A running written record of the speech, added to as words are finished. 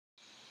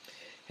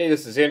Hey,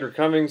 this is Andrew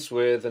Cummings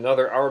with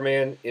another Our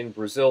Man in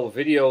Brazil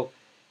video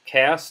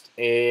cast,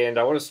 and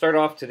I want to start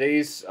off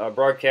today's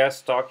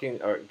broadcast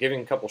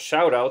giving a couple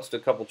shout outs to a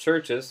couple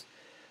churches.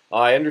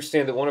 I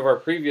understand that one of our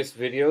previous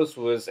videos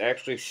was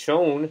actually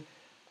shown,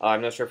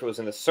 I'm not sure if it was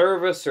in the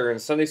service or in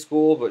Sunday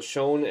school, but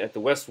shown at the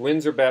West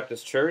Windsor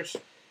Baptist Church.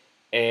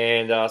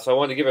 And so I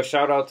wanted to give a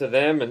shout out to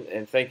them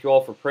and thank you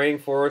all for praying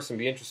for us and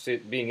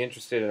being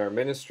interested in our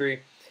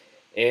ministry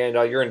and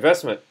your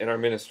investment in our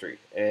ministry.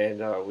 And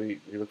we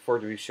look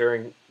forward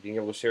to being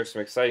able to share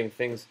some exciting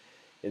things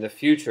in the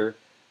future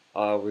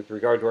with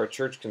regard to our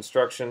church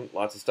construction.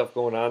 Lots of stuff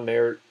going on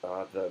there.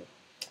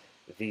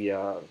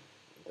 The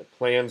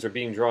plans are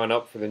being drawn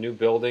up for the new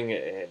building,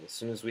 and as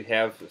soon as we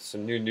have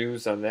some new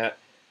news on that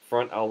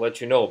front, I'll let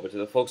you know. But to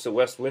the folks at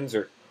West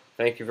Windsor,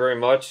 thank you very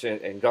much,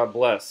 and God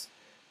bless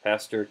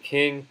Pastor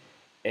King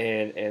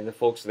and the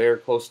folks there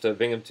close to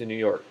Binghamton, New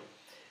York.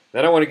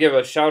 Then I want to give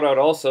a shout out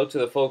also to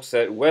the folks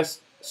at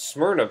West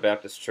Smyrna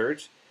Baptist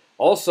Church,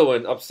 also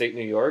in upstate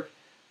New York.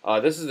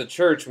 This is a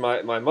church,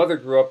 my mother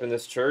grew up in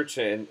this church,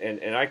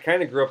 and I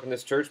kind of grew up in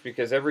this church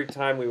because every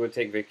time we would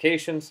take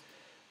vacations,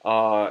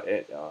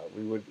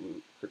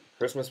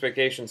 Christmas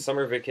vacations,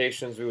 summer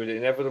vacations, we would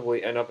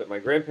inevitably end up at my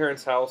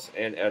grandparents' house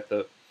and at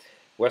the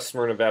West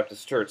Smyrna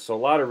Baptist Church. So a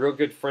lot of real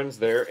good friends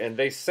there, and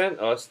they just sent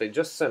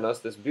us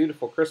this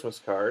beautiful Christmas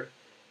card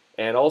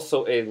and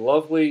also a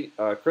lovely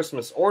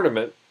Christmas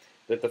ornament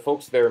that the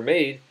folks there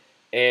made,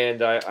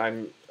 and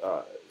I'm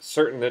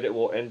certain that it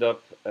will end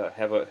up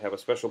have a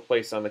special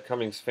place on the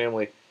Cummings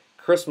family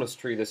Christmas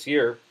tree this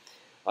year.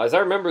 As I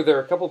remember, there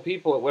are a couple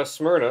people at West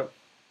Smyrna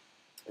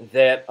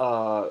that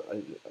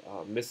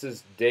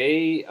Mrs.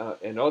 Day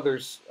and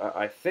others,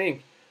 I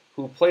think,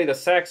 who played a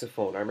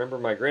saxophone. I remember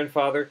my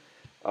grandfather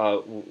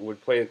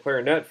would play the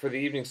clarinet for the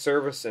evening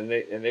service, and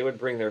they would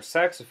bring their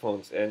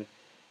saxophones. And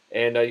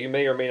you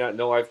may or may not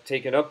know I've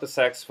taken up the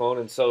saxophone,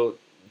 and so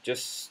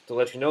just to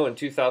let you know, in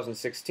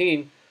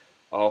 2016,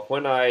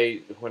 when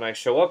I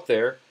show up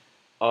there,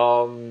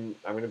 I'm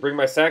going to bring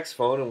my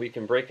saxophone, and we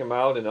can break them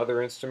out and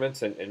other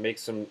instruments and make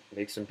some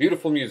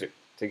beautiful music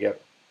together.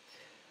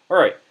 All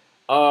right,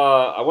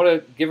 I want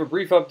to give a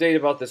brief update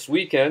about this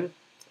weekend.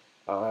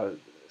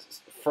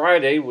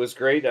 Friday was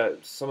great.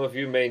 Some of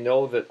you may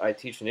know that I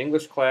teach an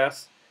English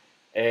class,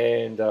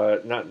 and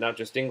not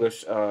just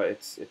English.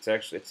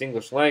 It's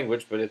English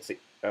language, but it's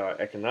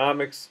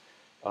economics,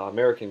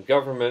 American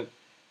government,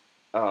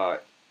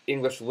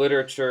 English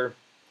literature,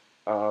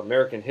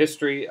 American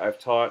history. I've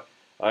taught.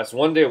 It's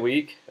 1 day a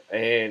week,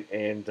 and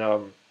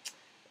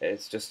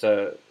it's just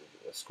a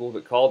school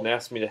that called and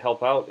asked me to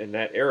help out in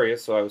that area,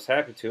 so I was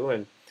happy to.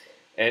 And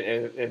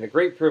the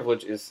great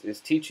privilege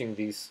is teaching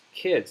these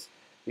kids.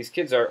 These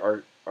kids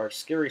are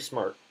scary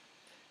smart.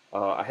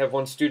 I have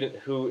one student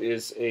who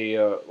is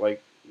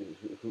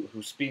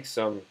who speaks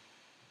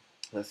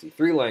let's see,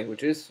 3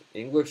 languages: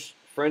 English,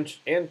 French,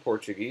 and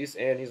Portuguese,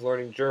 and he's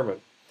learning German.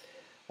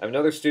 I have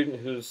another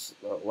student who's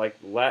like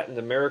Latin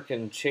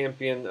American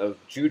champion of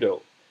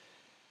judo,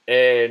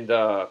 and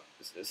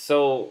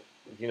so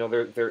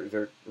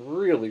they're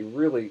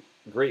really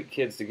great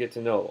kids to get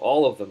to know.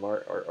 All of them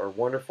are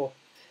wonderful.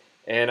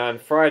 And on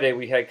Friday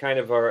we had kind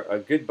of a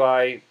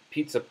goodbye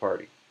pizza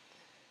party,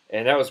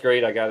 and that was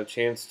great. I got a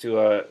chance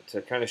to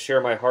kind of share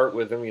my heart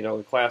with them.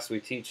 In class we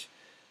teach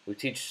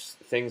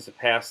things to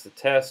pass the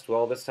test.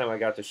 Well, this time I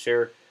got to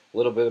share a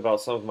little bit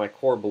about some of my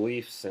core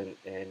beliefs and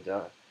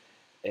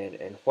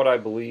what I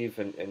believe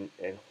and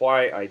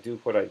why I do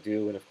what I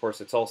do. And of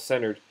course, it's all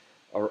centered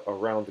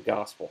around the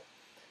gospel.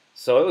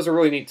 So it was a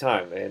really neat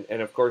time.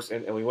 And of course,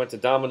 and we went to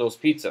Domino's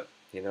Pizza.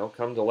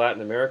 Come to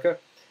Latin America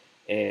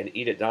and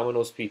eat at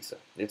Domino's Pizza.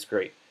 It's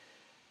great.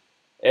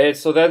 And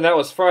so then that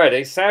was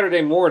Friday.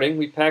 Saturday morning,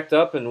 we packed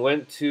up and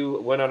went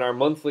on our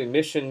monthly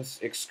missions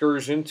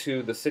excursion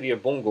to the city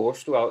of Bom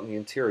Gosto out in the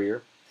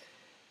interior.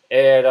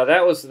 And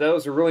that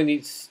was a really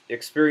neat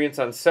experience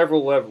on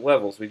several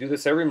levels. We do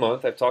this every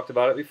month. I've talked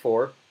about it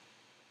before.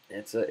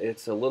 It's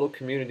a little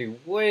community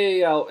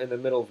way out in the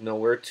middle of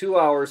nowhere, 2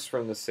 hours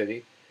from the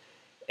city.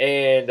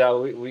 And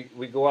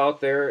we go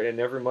out there, and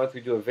every month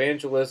we do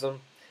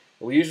evangelism.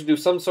 We usually do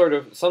some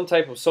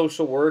type of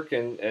social work,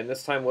 and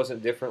this time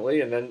wasn't differently.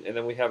 And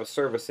then we have a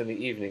service in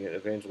the evening, an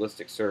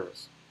evangelistic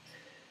service.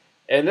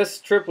 And this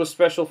trip was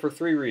special for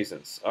 3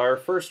 reasons.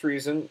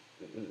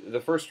 The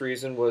first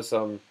reason was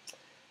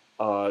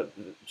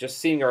just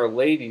seeing our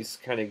ladies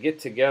kind of get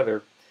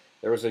together.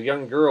 There was a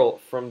young girl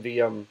from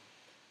the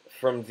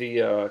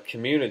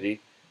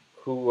community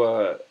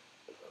who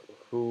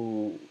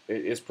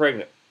is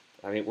pregnant.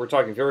 I mean, we're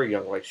talking very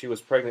young. Like, she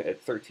was pregnant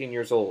at 13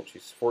 years old.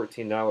 She's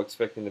 14 now,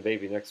 expecting the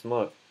baby next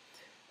month.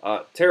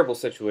 Terrible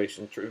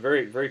situation,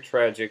 very very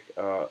tragic.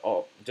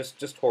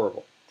 Just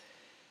horrible.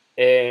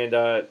 And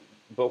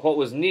but what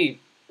was neat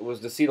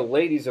was to see the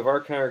ladies of our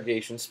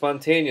congregation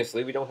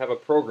spontaneously. We don't have a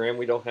program.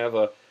 We don't have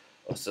a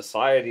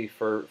society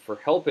for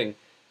helping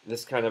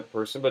this kind of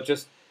person, but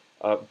just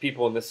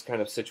people in this kind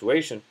of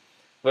situation.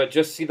 But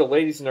just see the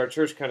ladies in our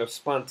church kind of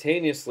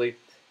spontaneously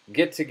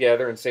get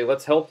together and say,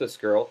 let's help this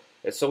girl.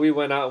 And so we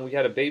went out and we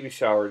had a baby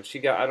shower, and she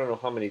got, I don't know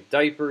how many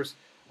diapers,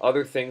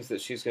 other things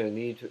that she's going to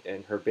need,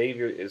 and her baby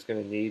is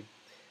going to need.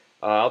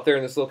 Out there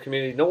in this little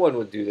community, no one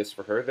would do this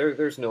for her.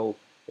 There's no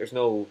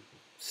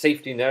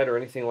safety net or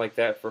anything like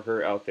that for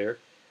her out there.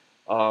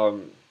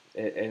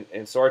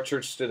 And so our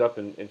church stood up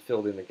and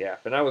filled in the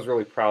gap. And I was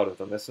really proud of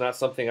them. It's not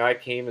something I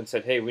came and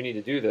said, hey, we need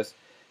to do this.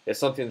 It's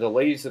something the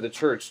ladies of the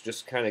church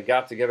just kind of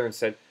got together and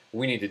said,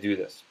 we need to do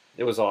this.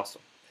 It was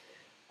awesome.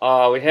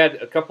 We had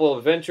a couple of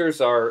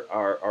adventures.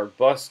 Our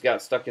bus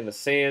got stuck in the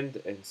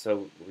sand, and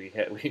so we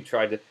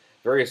tried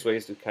various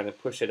ways to kind of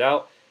push it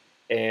out.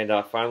 And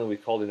finally we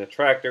called in a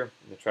tractor,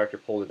 and the tractor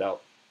pulled it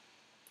out.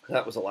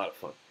 That was a lot of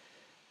fun.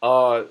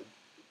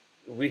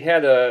 We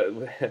had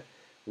a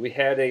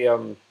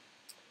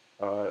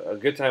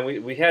good time.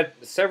 We had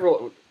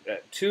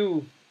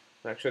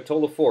actually a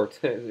total of four.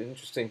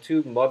 Interesting,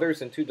 two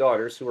mothers and two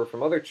daughters who were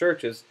from other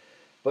churches,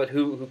 but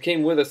who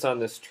came with us on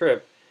this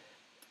trip,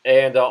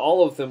 and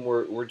all of them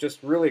were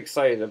just really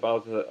excited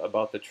about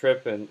the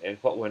trip and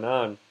what went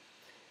on.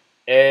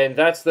 And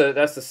that's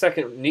the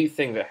second neat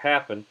thing that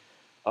happened,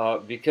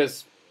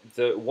 because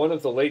one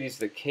of the ladies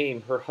that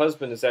came, her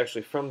husband is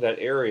actually from that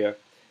area,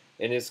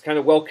 and is kind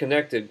of well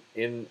connected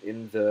in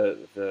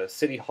the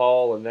city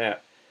hall and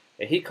that.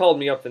 And he called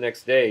me up the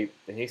next day,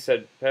 and he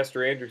said,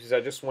 Pastor Andrew, he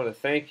said, I just want to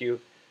thank you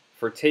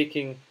for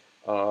taking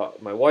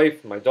my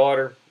wife and my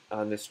daughter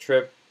on this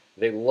trip.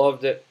 They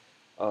loved it.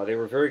 They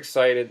were very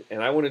excited,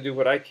 and I want to do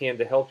what I can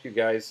to help you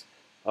guys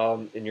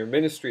in your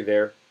ministry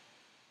there.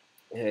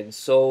 And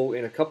so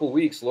in a couple of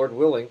weeks, Lord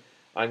willing,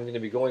 I'm going to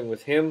be going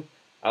with him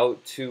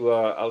out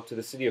to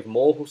the city of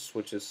Molhus,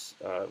 which is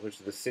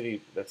the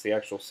city, that's the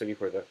actual city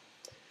where that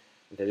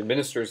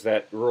administers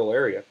that rural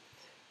area,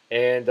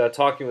 and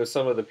talking with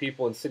some of the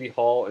people in City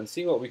Hall and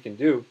seeing what we can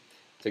do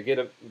to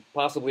get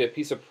possibly a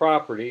piece of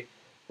property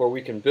where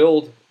we can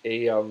build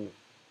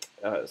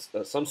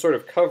some sort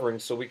of covering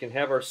so we can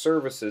have our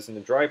services in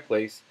the dry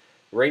place.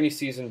 Rainy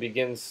season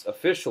begins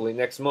officially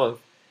next month,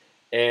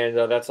 and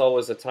that's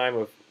always a time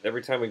of,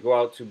 every time we go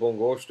out to Bom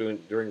Gosto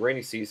during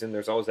rainy season,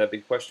 there's always that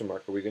big question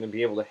mark. Are we going to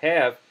be able to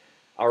have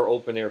our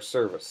open air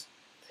service?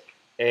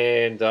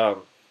 And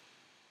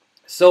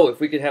so if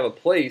we could have a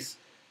place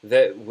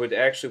that would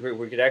actually,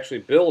 we could actually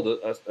build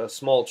a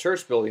small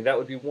church building, that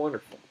would be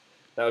wonderful.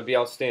 That would be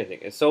outstanding.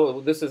 And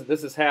so this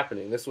is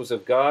happening. This was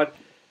of God.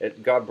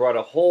 God brought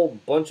a whole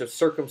bunch of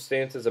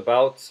circumstances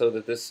about so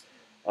that this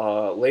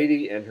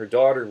lady and her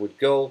daughter would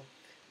go,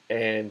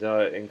 and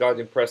God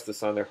impressed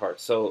this on their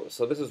hearts. So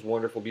this is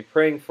wonderful. Be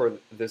praying for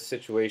this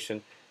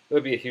situation. It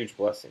would be a huge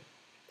blessing.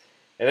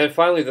 And then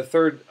finally, the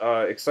third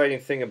exciting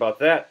thing about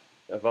that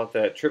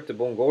trip to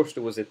Bom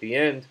Gosto was at the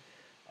end.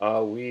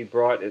 We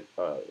brought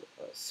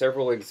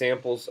several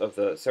samples of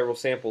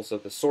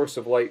the Source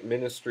of Light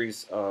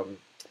Ministries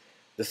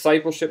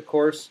discipleship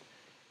course,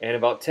 and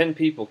about 10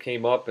 people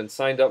came up and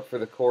signed up for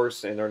the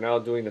course and are now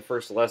doing the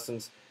first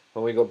lessons.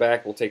 When we go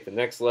back, we'll take the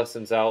next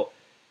lessons out,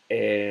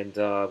 and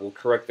we'll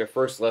correct their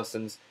first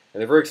lessons. And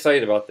they're very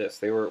excited about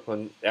this.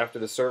 After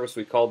the service,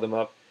 we called them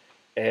up,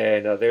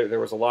 and there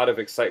was a lot of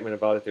excitement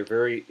about it. They're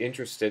very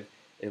interested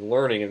in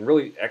learning and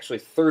really actually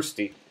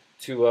thirsty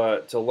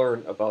to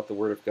learn about the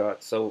Word of God.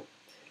 So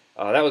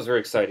that was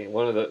very exciting.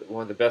 One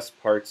of the best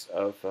parts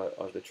of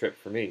the trip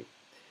for me.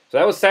 So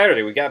that was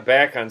Saturday. We got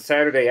back on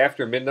Saturday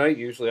after midnight.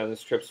 Usually on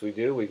these trips we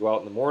go out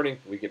in the morning.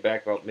 We get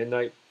back about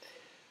midnight.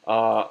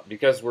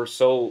 Because we're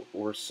so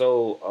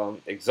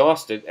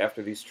exhausted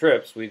after these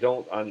trips, we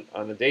don't,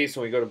 on the days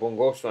when we go to Bom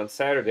Gosto on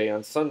Saturday,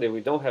 on Sunday we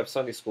don't have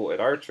Sunday school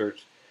at our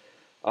church.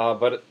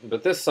 But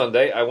this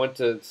Sunday I went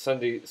to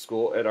Sunday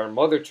school at our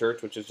mother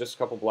church, which is just a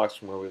couple blocks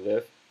from where we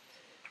live,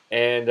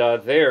 and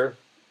there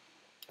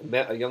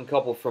met a young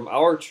couple from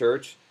our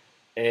church,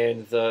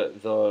 and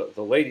the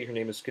lady, her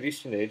name is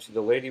Christianage,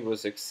 the lady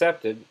was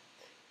accepted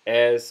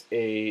as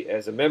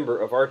a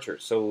member of our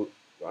church. So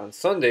on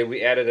Sunday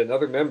we added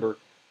another member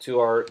to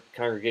our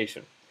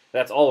congregation.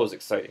 That's always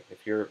exciting.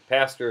 If you're a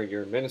pastor and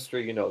you're in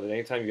ministry, you know that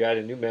anytime you add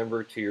a new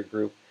member to your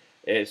group,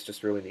 it's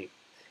just really neat.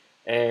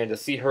 And to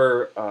see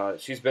her,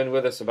 she's been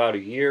with us about a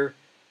year,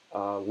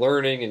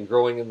 learning and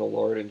growing in the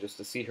Lord, and just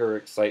to see her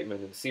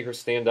excitement and see her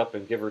stand up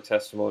and give her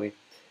testimony,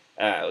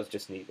 it was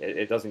just neat.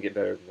 It doesn't get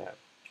better than that.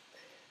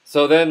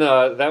 So then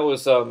that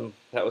was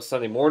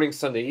Sunday morning.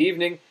 Sunday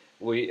evening,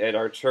 we at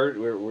our church,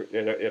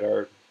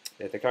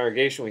 at the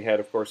congregation, we had,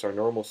 of course, our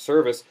normal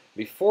service.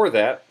 Before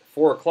that,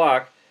 4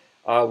 o'clock,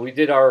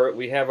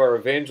 we have our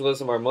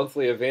evangelism, our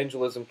monthly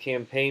evangelism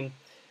campaign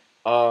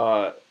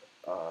at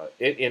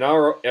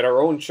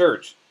our own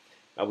church.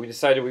 We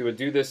decided we would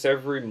do this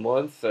every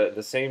month.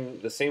 The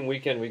same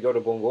weekend we go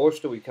to Bom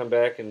Gosto, we come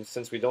back, and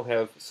since we don't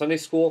have Sunday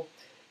school,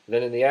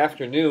 then in the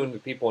afternoon the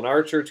people in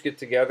our church get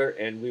together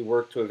and we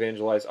work to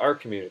evangelize our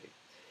community.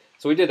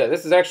 So we did that.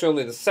 This is actually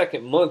only the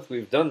second month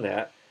we've done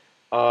that,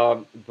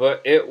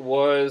 but it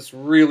was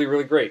really,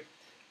 really great.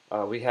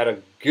 We had a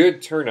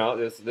good turnout.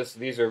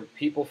 These are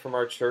people from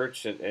our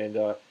church,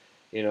 and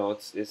you know,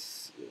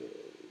 it's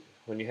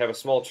when you have a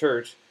small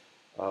church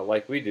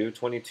like we do,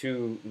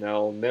 22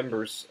 now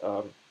members.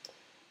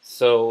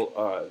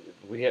 So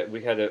we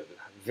had a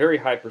very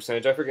high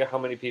percentage. I forget how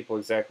many people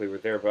exactly were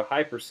there, but a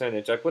high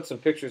percentage. I put some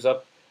pictures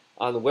up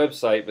on the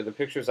website, but the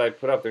pictures I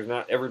put up, there's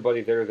not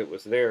everybody there that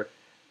was there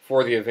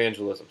for the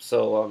evangelism.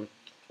 So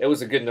it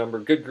was a good number,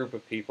 good group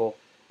of people.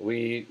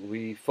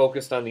 We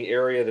focused on the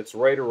area that's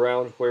right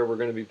around where we're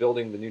going to be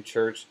building the new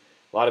church.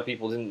 A lot of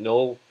people didn't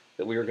know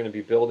that we were going to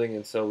be building,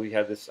 and so we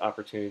had this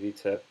opportunity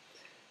to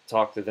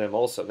talk to them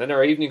also. Then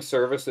our evening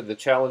service, the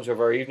challenge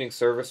of our evening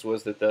service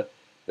was that the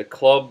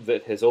club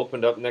that has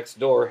opened up next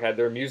door had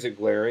their music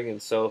blaring,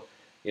 and so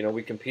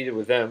we competed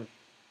with them,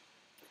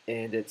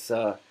 and it's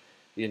the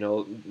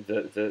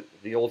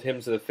old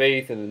hymns of the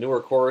faith and the newer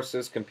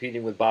choruses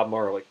competing with Bob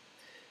Marley,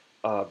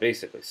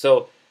 basically.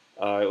 So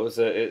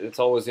it's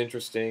always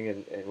interesting,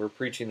 and we're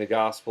preaching the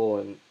gospel,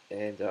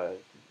 and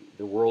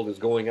the world is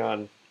going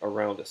on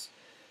around us.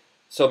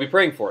 So be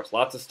praying for us.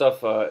 Lots of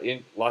stuff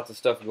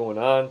going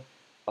on.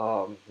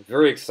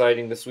 Very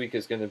exciting. This week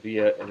is going to be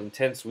an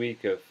intense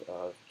week of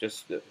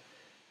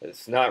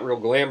it's not real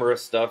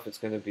glamorous stuff. It's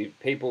going to be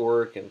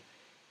paperwork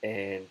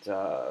and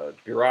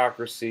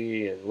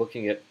bureaucracy and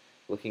looking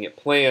at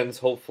plans,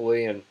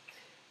 hopefully, and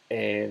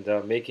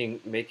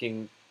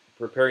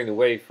preparing the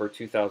way for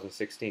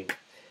 2016.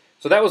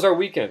 So that was our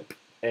weekend,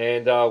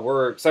 and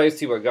we're excited to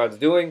see what God's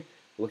doing.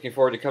 Looking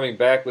forward to coming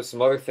back with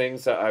some other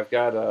things. I've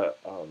got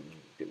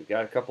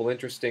a couple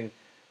interesting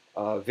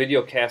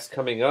video casts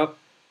coming up,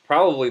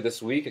 probably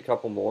this week, a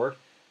couple more.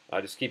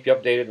 Just keep you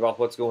updated about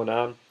what's going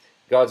on.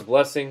 God's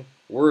blessing.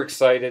 We're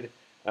excited,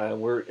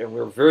 and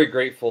we're very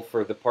grateful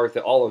for the part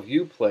that all of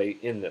you play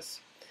in this.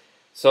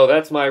 So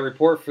that's my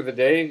report for the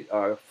day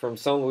from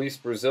São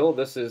Luís, Brazil.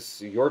 This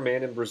is your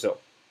man in Brazil.